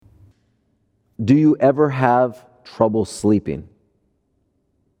Do you ever have trouble sleeping?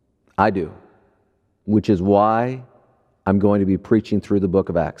 I do, which is why I'm going to be preaching through the book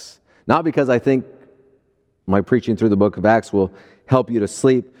of Acts. Not because I think my preaching through the book of Acts will help you to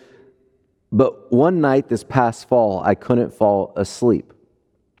sleep, but one night this past fall, I couldn't fall asleep.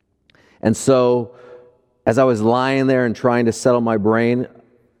 And so, as I was lying there and trying to settle my brain,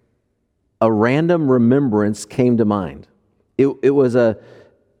 a random remembrance came to mind. It was a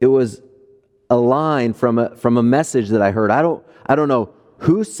line from a message that I heard. I don't know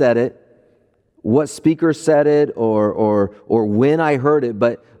who said it, what speaker said it, or when I heard it,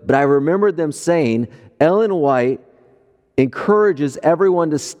 but I remembered them saying, Ellen White encourages everyone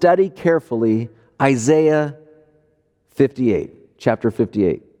to study carefully Isaiah 58, chapter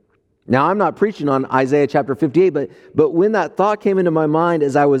 58. Now, I'm not preaching on Isaiah chapter 58, but when that thought came into my mind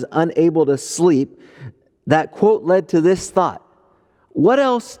as I was unable to sleep, that quote led to this thought. What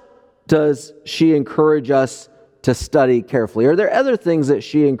else does she encourage us to study carefully? Are there other things that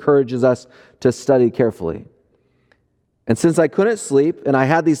she encourages us to study carefully? And since I couldn't sleep and I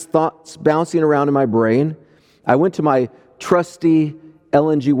had these thoughts bouncing around in my brain, I went to my trusty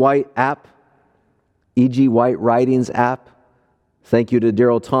Ellen G. White app, E.G. White Writings app. Thank you to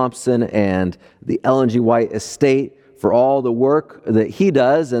Daryl Thompson and the Ellen G. White estate for all the work that he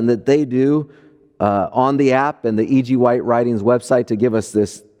does and that they do on the app and the E.G. White Writings website to give us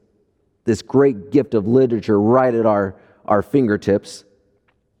this great gift of literature right at our fingertips.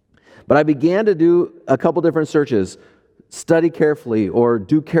 But I began to do a couple different searches, study carefully or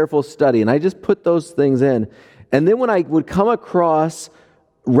do careful study, and I just put those things in. And then when I would come across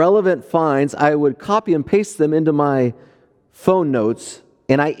relevant finds, I would copy and paste them into my phone notes,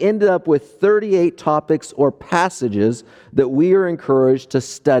 and I ended up with 38 topics or passages that we are encouraged to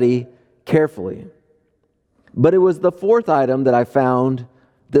study carefully. But it was the fourth item that I found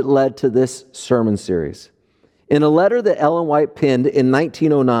that led to this sermon series. In a letter that Ellen White penned in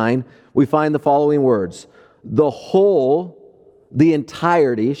 1909, we find the following words: the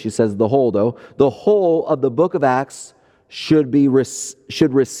entirety, she says the whole though, the whole of the book of Acts should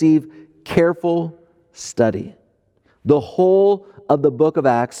receive careful study. The whole of the book of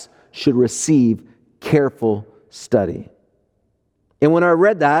Acts should receive careful study. And when I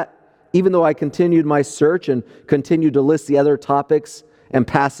read that, even though I continued my search and continued to list the other topics and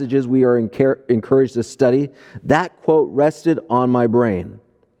passages we are encouraged to study, that quote rested on my brain.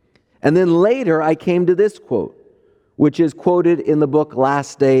 And then later I came to this quote, which is quoted in the book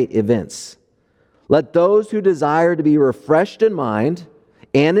Last Day Events. Let those who desire to be refreshed in mind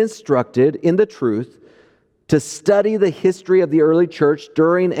and instructed in the truth to study the history of the early church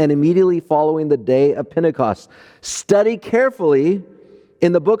during and immediately following the day of Pentecost. Study carefully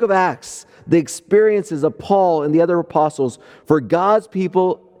in the book of Acts the experiences of Paul and the other apostles, for God's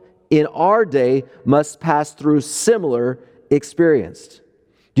people in our day must pass through similar experience.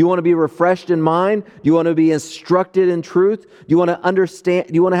 Do you want to be refreshed in mind? Do you want to be instructed in truth? Do you want to understand?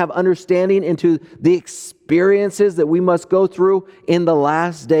 Do you want to have understanding into the experiences that we must go through in the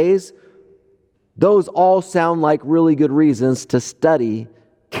last days? Those all sound like really good reasons to study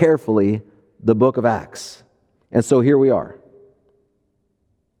carefully the book of Acts. And so here we are,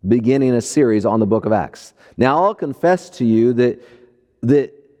 beginning a series on the book of Acts. Now I'll confess to you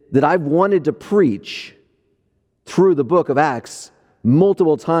that I've wanted to preach through the book of Acts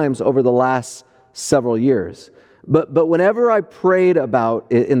multiple times over the last several years. But whenever I prayed about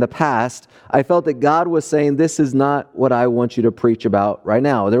it in the past, I felt that God was saying, this is not what I want you to preach about right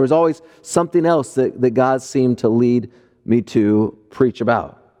now. There was always something else that God seemed to lead me to preach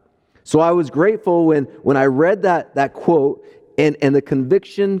about. So I was grateful when I read that quote and the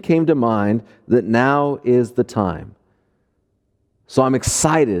conviction came to mind that now is the time. So I'm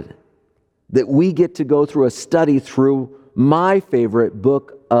excited that we get to go through a study through my favorite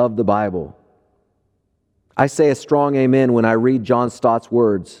book of the Bible. I say a strong amen when I read John Stott's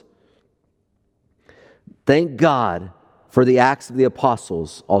words. Thank God for the Acts of the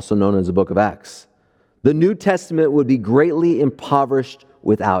Apostles, also known as the book of Acts. The New Testament would be greatly impoverished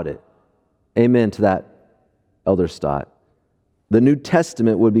without it. Amen to that, Elder Stott. The New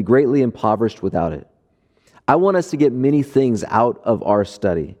Testament would be greatly impoverished without it. I want us to get many things out of our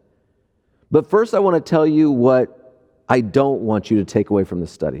study. But first I want to tell you what I don't want you to take away from the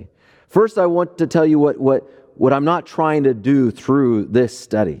study. First, I want to tell you what I'm not trying to do through this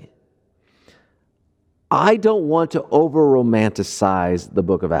study. I don't want to over-romanticize the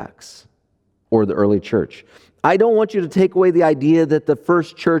book of Acts or the early church. I don't want you to take away the idea that the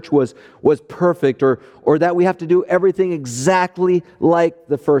first church was perfect or that we have to do everything exactly like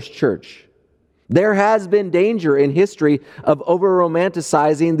the first church. There has been danger in history of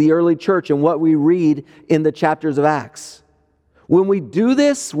over-romanticizing the early church and what we read in the chapters of Acts. When we do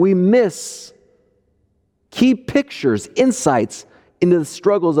this, we miss key pictures, insights into the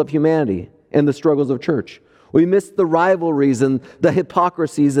struggles of humanity and the struggles of church. We miss the rivalries and the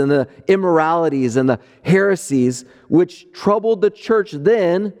hypocrisies and the immoralities and the heresies which troubled the church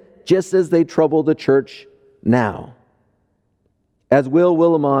then, just as they trouble the church now. As Will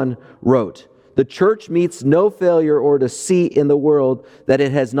Willimon wrote, the church meets no failure or deceit in the world that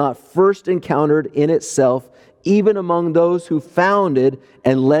it has not first encountered in itself, even among those who founded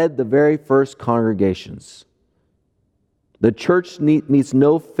and led the very first congregations. The church meets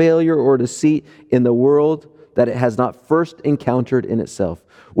no failure or deceit in the world that it has not first encountered in itself.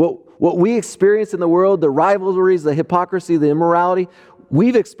 What we experience in the world, the rivalries, the hypocrisy, the immorality,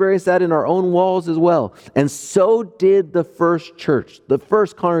 we've experienced that in our own walls as well. And so did the first church, the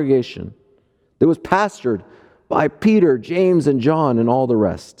first congregation that was pastored by Peter, James, and John, and all the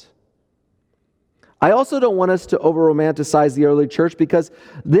rest. I also don't want us to over-romanticize the early church, because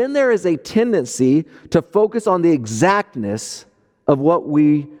then there is a tendency to focus on the exactness of what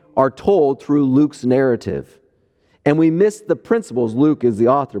we are told through Luke's narrative. And we miss the principles. Luke is the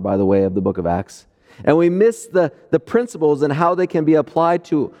author, by the way, of the book of Acts. And we miss the principles and how they can be applied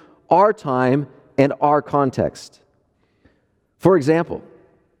to our time and our context. For example,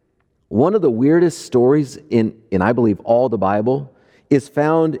 one of the weirdest stories in I believe all the Bible is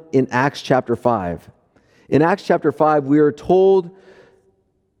found in Acts chapter 5. In Acts chapter 5, we are told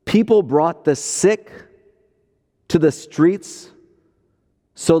people brought the sick to the streets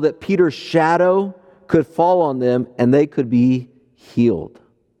so that Peter's shadow could fall on them and they could be healed.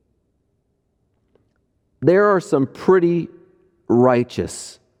 There are some pretty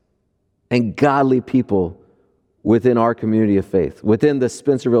righteous and godly people within our community of faith, within the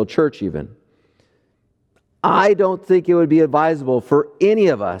Spencerville church even. I don't think it would be advisable for any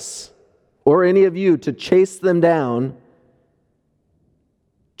of us or any of you to chase them down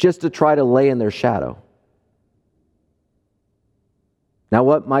just to try to lay in their shadow. Now,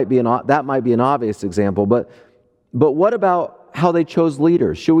 that might be an obvious example, but what about how they chose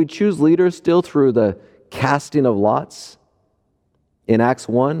leaders? Should we choose leaders still through the casting of lots in Acts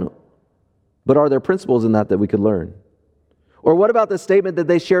 1? But are there principles in that we could learn? Or what about the statement that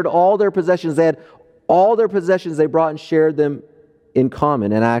they shared all their possessions? They had all their possessions they brought and shared them in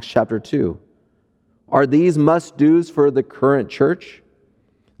common in Acts chapter 2. Are these must-dos for the current church?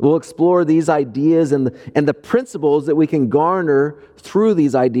 We'll explore these ideas and the principles that we can garner through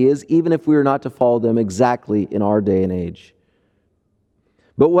these ideas, even if we are not to follow them exactly in our day and age.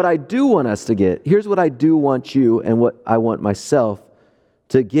 But what I do want us to get, here's what I do want you and what I want myself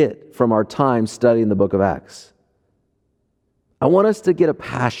to get from our time studying the book of Acts. I want us to get a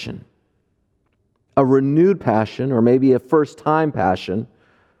passion, a renewed passion, or maybe a first-time passion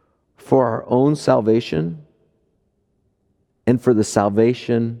for our own salvation and for the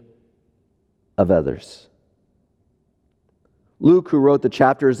salvation of others. Luke, who wrote the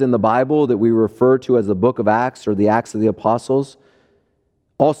chapters in the Bible that we refer to as the book of Acts or the Acts of the Apostles,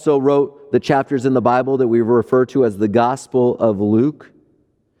 also wrote the chapters in the Bible that we refer to as the Gospel of Luke.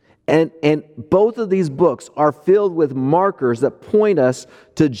 And both of these books are filled with markers that point us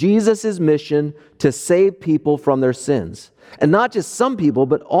to Jesus' mission to save people from their sins. And not just some people,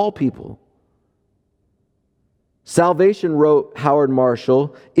 but all people. Salvation, wrote Howard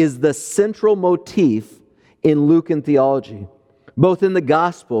Marshall, is the central motif in Lucan theology, both in the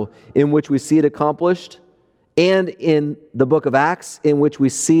gospel in which we see it accomplished and in the book of Acts in which we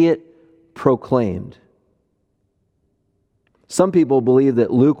see it proclaimed. Some people believe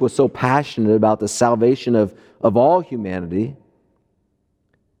that Luke was so passionate about the salvation of all humanity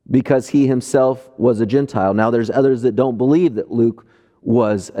because he himself was a Gentile. Now, there's others that don't believe that Luke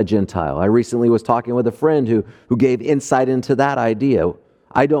was a Gentile. I recently was talking with a friend who gave insight into that idea.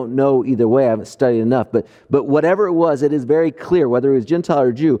 I don't know either way. I haven't studied enough. But whatever it is very clear, whether he was Gentile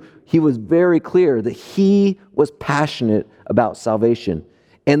or Jew, he was very clear that he was passionate about salvation.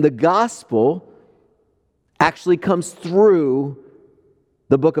 And the gospel actually comes through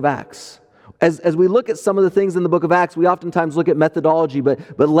the book of Acts. As we look at some of the things in the book of Acts, we oftentimes look at methodology, but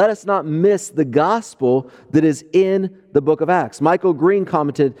let us not miss the gospel that is in the book of Acts. Michael Green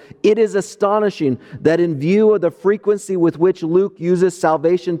commented, "It is astonishing that in view of the frequency with which Luke uses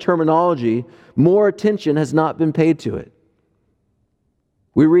salvation terminology, more attention has not been paid to it."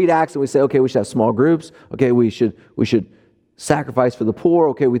 We read Acts and we say, okay, we should have small groups. Okay, we should sacrifice for the poor.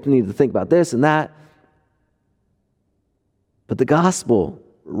 Okay, we need to think about this and that. But the gospel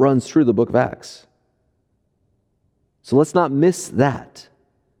runs through the book of Acts. So let's not miss that.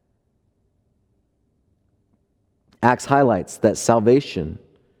 Acts highlights that salvation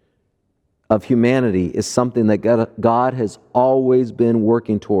of humanity is something that God has always been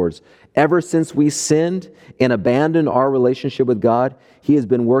working towards. Ever since we sinned and abandoned our relationship with God, He has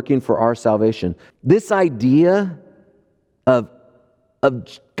been working for our salvation. This idea of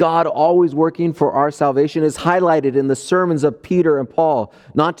God always working for our salvation is highlighted in the sermons of Peter and Paul,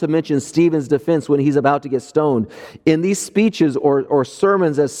 not to mention Stephen's defense when he's about to get stoned. In these speeches or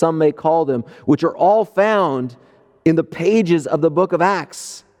sermons, as some may call them, which are all found in the pages of the book of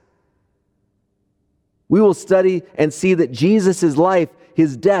Acts, we will study and see that Jesus' life,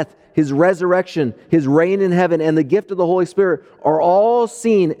 His death, His resurrection, His reign in heaven, and the gift of the Holy Spirit are all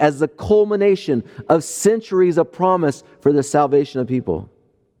seen as the culmination of centuries of promise for the salvation of people.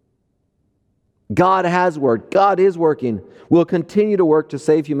 God has worked. God is working. Will continue to work to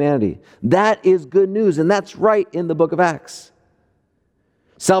save humanity. That is good news, and that's right in the book of Acts.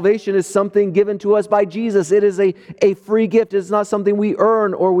 Salvation is something given to us by Jesus. It is a free gift. It's not something we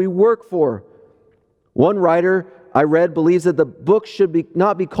earn or we work for. One writer I read believes that the book should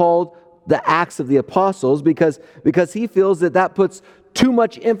not be called the Acts of the Apostles because he feels that puts too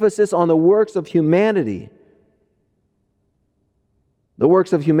much emphasis on the works of humanity. The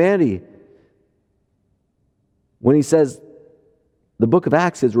works of humanity. When he says the book of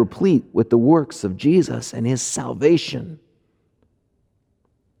Acts is replete with the works of Jesus and His salvation.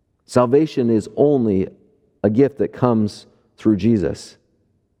 Salvation is only a gift that comes through Jesus.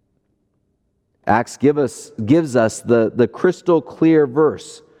 Acts gives us the crystal clear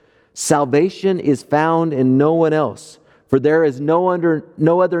verse. Salvation is found in no one else, for there is no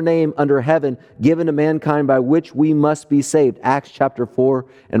other name under heaven given to mankind by which we must be saved. Acts chapter 4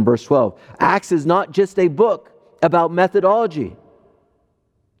 and verse 12. Acts is not just a book about methodology.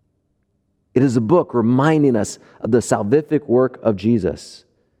 It is a book reminding us of the salvific work of Jesus.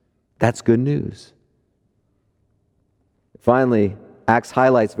 That's good news. Finally, Acts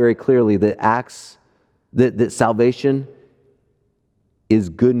highlights very clearly that salvation is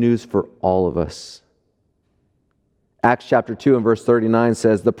good news for all of us. Acts chapter 2 and verse 39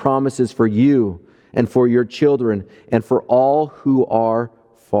 says, "The promise is for you and for your children and for all who are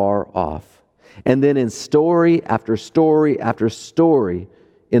far off." And then in story after story after story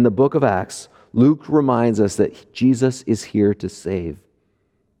in the book of Acts, Luke reminds us that Jesus is here to save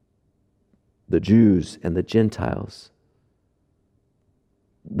the Jews and the Gentiles,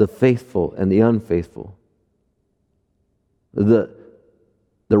 the faithful and the unfaithful, the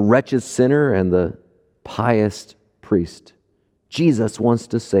wretched sinner and the pious priest. Jesus wants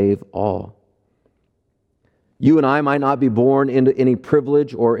to save all. You and I might not be born into any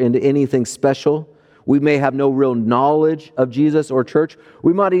privilege or into anything special. We may have no real knowledge of Jesus or church.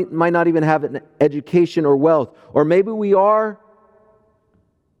 We might not even have an education or wealth. Or maybe we are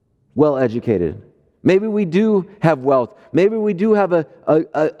well educated. Maybe we do have wealth. Maybe we do have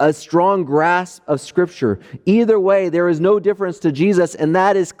a strong grasp of Scripture. Either way, there is no difference to Jesus, and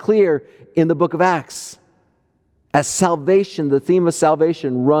that is clear in the book of Acts. As salvation, the theme of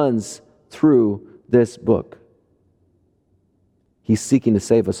salvation runs through this book. He's seeking to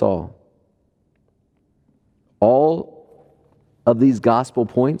save us all. All of these gospel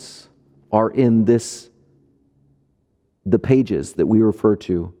points are in the pages that we refer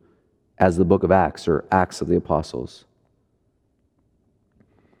to as the book of Acts or Acts of the Apostles.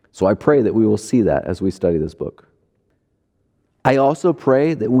 So I pray that we will see that as we study this book. I also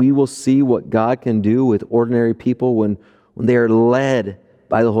pray that we will see what God can do with ordinary people when they are led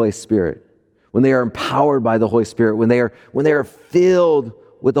by the Holy Spirit, when they are empowered by the Holy Spirit, when they are filled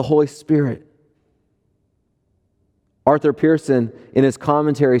with the Holy Spirit. Arthur Pearson, in his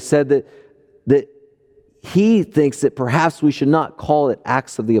commentary, said that he thinks that perhaps we should not call it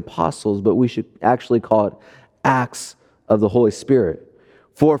Acts of the Apostles, but we should actually call it Acts of the Holy Spirit.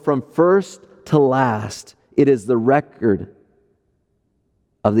 For from first to last, it is the record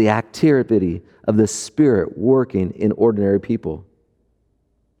of the activity of the Spirit working in ordinary people.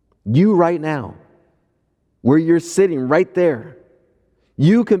 You right now, where you're sitting right there,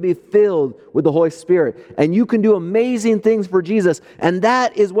 you can be filled with the Holy Spirit and you can do amazing things for Jesus. And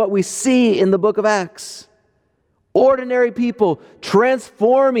that is what we see in the book of Acts. Ordinary people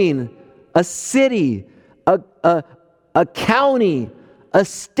transforming a city, a county, a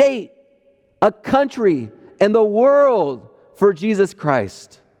state, a country, and the world for Jesus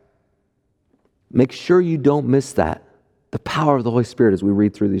Christ. Make sure you don't miss that. The power of the Holy Spirit as we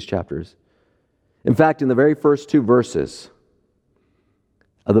read through these chapters. In fact, in the very first 2 verses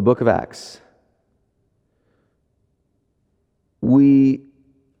of the book of Acts, we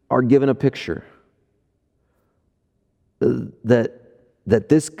are given a picture that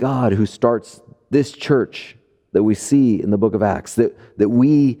this God who starts this church that we see in the book of Acts, that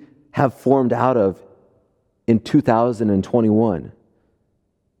we have formed out of in 2021.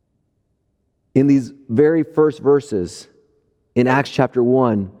 In these very first verses, in Acts chapter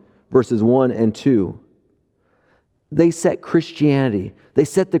 1, verses 1 and 2, they set Christianity, they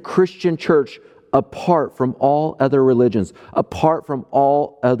set the Christian church apart from all other religions, apart from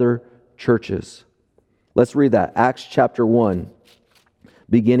all other churches. Let's read that. Acts chapter 1,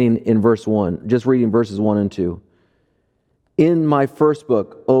 beginning in verse 1, just reading verses 1 and 2. In my first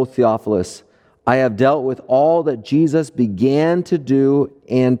book, O Theophilus, I have dealt with all that Jesus began to do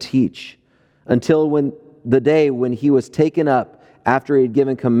and teach, until the day when he was taken up after he had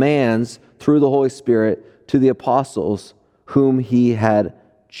given commands through the Holy Spirit to the apostles whom he had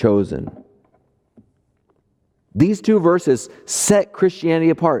chosen. These two verses set Christianity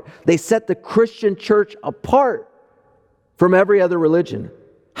apart. They set the Christian church apart from every other religion.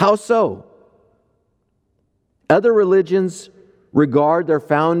 How so? Other religions regard their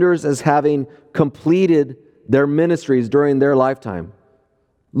founders as having completed their ministries during their lifetime.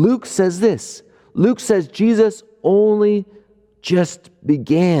 Luke says this. Luke says Jesus only just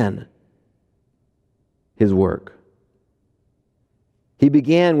began his work. He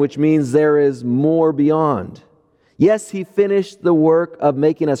began, which means there is more beyond. Yes, he finished the work of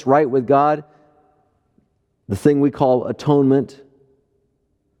making us right with God, the thing we call atonement.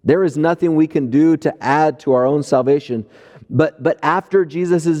 There is nothing we can do to add to our own salvation. But after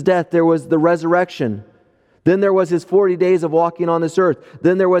Jesus' death, there was the resurrection. Then there was his 40 days of walking on this earth.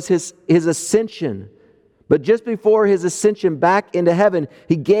 Then there was his ascension. But just before his ascension back into heaven,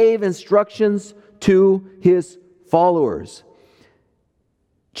 he gave instructions to his followers.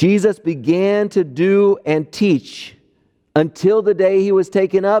 Jesus began to do and teach until the day he was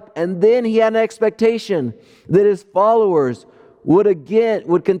taken up, and then he had an expectation that his followers would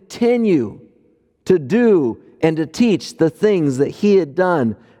continue to do and to teach the things that he had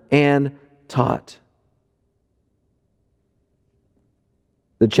done and taught.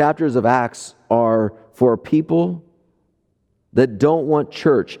 The chapters of Acts are for people that don't want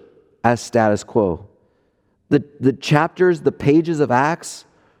church as status quo. The chapters, the pages of Acts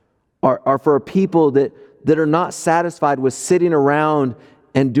are for people that are not satisfied with sitting around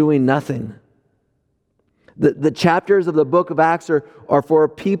and doing nothing. The chapters of the book of Acts are for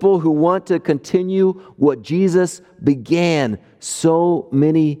people who want to continue what Jesus began so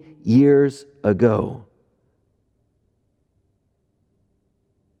many years ago.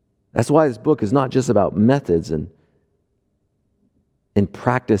 That's why this book is not just about methods and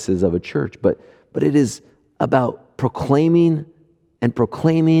practices of a church, but it is about proclaiming and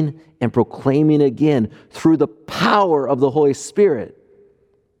proclaiming and proclaiming again through the power of the Holy Spirit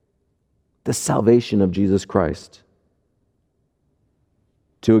the salvation of Jesus Christ.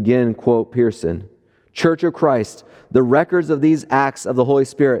 To again quote Pearson, Church of Christ, the records of these acts of the Holy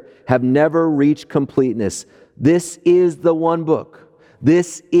Spirit have never reached completeness. This is the one book.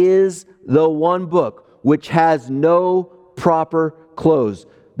 This is the one book which has no proper close.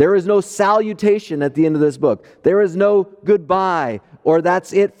 There is no salutation at the end of this book. There is no goodbye or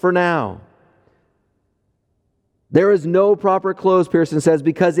that's it for now. There is no proper close, Pearson says,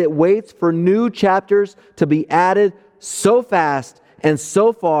 because it waits for new chapters to be added so fast and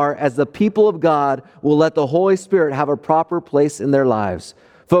so far as the people of God will let the Holy Spirit have a proper place in their lives.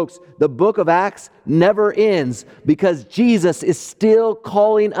 Folks, the book of Acts never ends because Jesus is still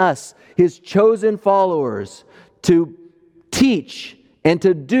calling us, his chosen followers, to teach and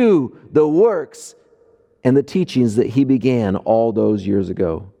to do the works and the teachings that he began all those years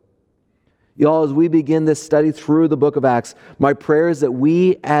ago. Y'all, as we begin this study through the book of Acts, my prayer is that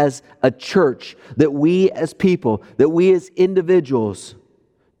we as a church, that we as people, that we as individuals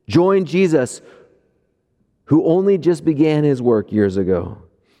join Jesus, who only just began his work years ago,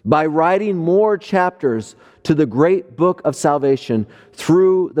 by writing more chapters to the great book of salvation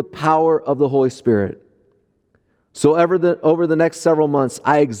through the power of the Holy Spirit. So over the next several months,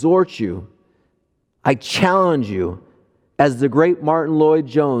 I exhort you, I challenge you, as the great Martin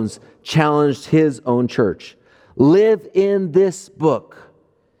Lloyd-Jones challenged his own church. Live in this book.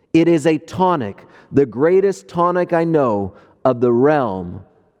 It is a tonic, the greatest tonic I know of the realm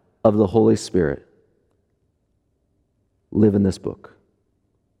of the Holy Spirit. Live in this book.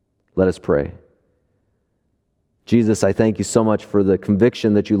 Let us pray. Jesus, I thank you so much for the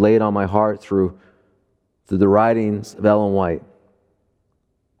conviction that you laid on my heart through the writings of Ellen White,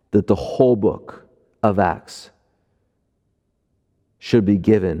 that the whole book of Acts should be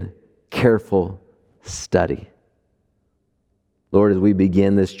given careful study. Lord, as we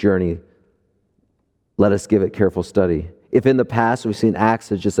begin this journey, let us give it careful study. If in the past we've seen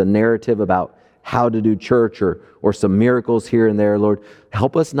Acts as just a narrative about how to do church or some miracles here and there, Lord.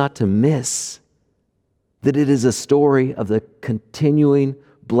 Help us not to miss that it is a story of the continuing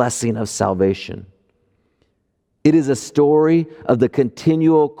blessing of salvation. It is a story of the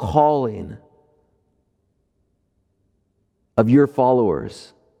continual calling of your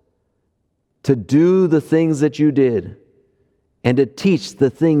followers to do the things that you did and to teach the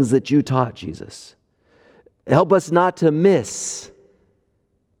things that you taught, Jesus. Help us not to miss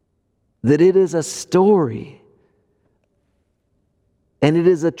that it is a story and it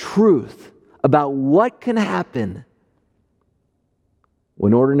is a truth about what can happen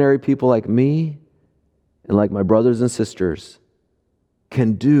when ordinary people like me and like my brothers and sisters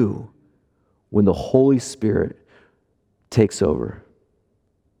can do when the Holy Spirit takes over.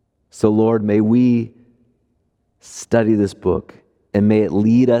 So Lord, may we study this book and may it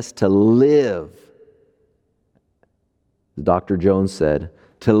lead us to live, as Dr. Jones said,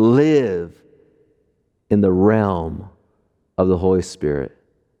 to live in the realm of the Holy Spirit.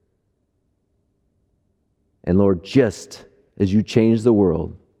 And Lord, just as you change the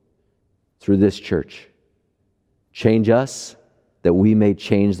world through this church, change us that we may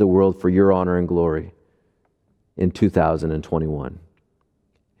change the world for your honor and glory in 2021.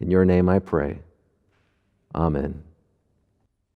 In your name I pray. Amen.